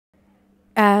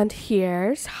And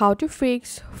here's how to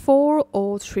fix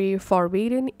 403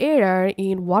 forbidden error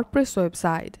in WordPress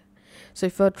website. So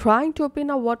if you're trying to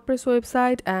open a WordPress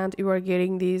website and you are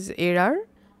getting this error,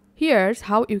 here's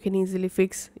how you can easily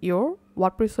fix your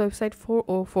WordPress website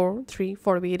 4043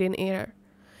 forbidden error.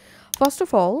 First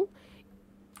of all,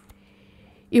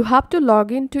 you have to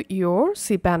log into your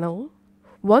cPanel.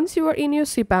 Once you are in your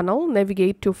cPanel,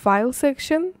 navigate to File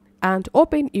section and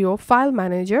open your File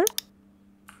Manager.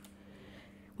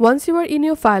 Once you are in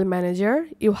your File Manager,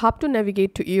 you have to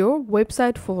navigate to your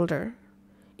website folder,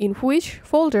 in which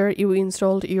folder you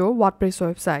installed your WordPress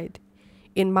website.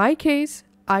 In my case,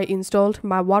 I installed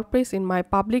my WordPress in my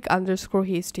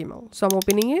public_HTML. So I'm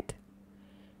opening it.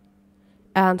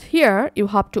 And here you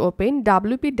have to open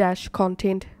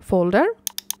wp-content folder.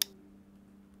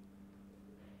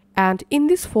 And in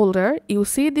this folder, you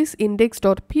see this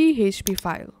index.php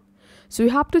file. So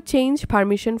you have to change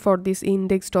permission for this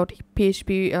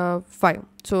index.php file.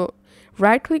 So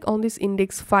right click on this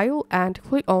index file and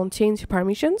click on change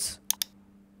permissions.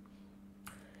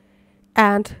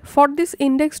 And for this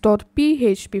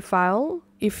index.php file,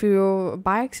 if you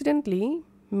by accidentally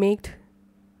make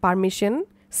permission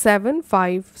 7,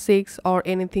 5, 6 or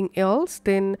anything else,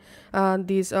 then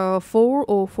this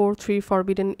 4043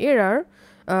 forbidden error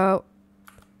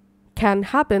can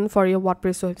happen for your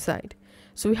WordPress website.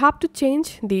 So we have to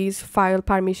change this file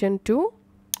permission to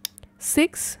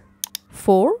 6,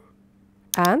 4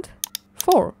 and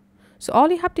 4. So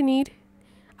all you have to need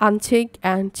uncheck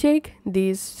and check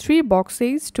these three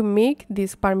boxes to make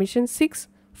this permission 6,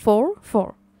 4,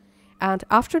 4. And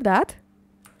after that,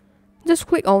 just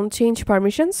click on change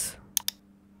permissions.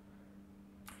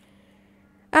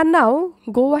 And now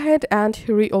go ahead and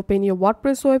reopen your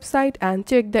WordPress website and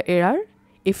check the error.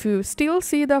 If you still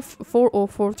see the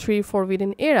 4043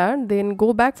 forbidden error, then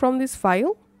go back from this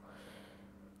file.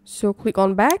 So click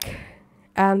on back,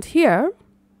 and here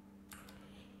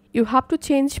you have to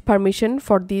change permission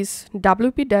for this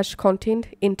wp-content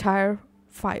entire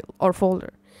file or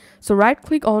folder. So right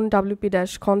click on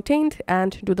wp-content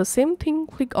and do the same thing,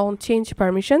 click on change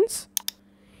permissions.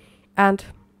 And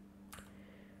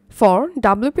for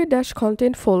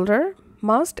wp-content folder,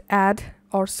 must add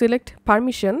or select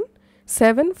permission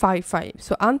 755.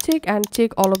 So uncheck and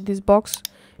check all of this box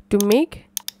to make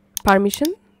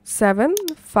permission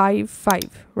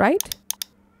 755, right?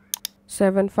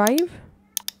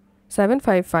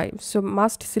 755. So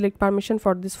must select permission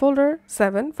for this folder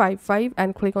 755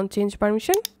 and click on change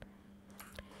permission.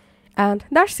 And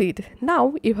that's it.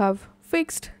 Now you have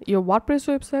fixed your WordPress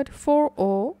website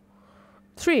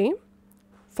 403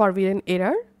 forbidden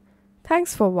error.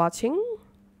 Thanks for watching.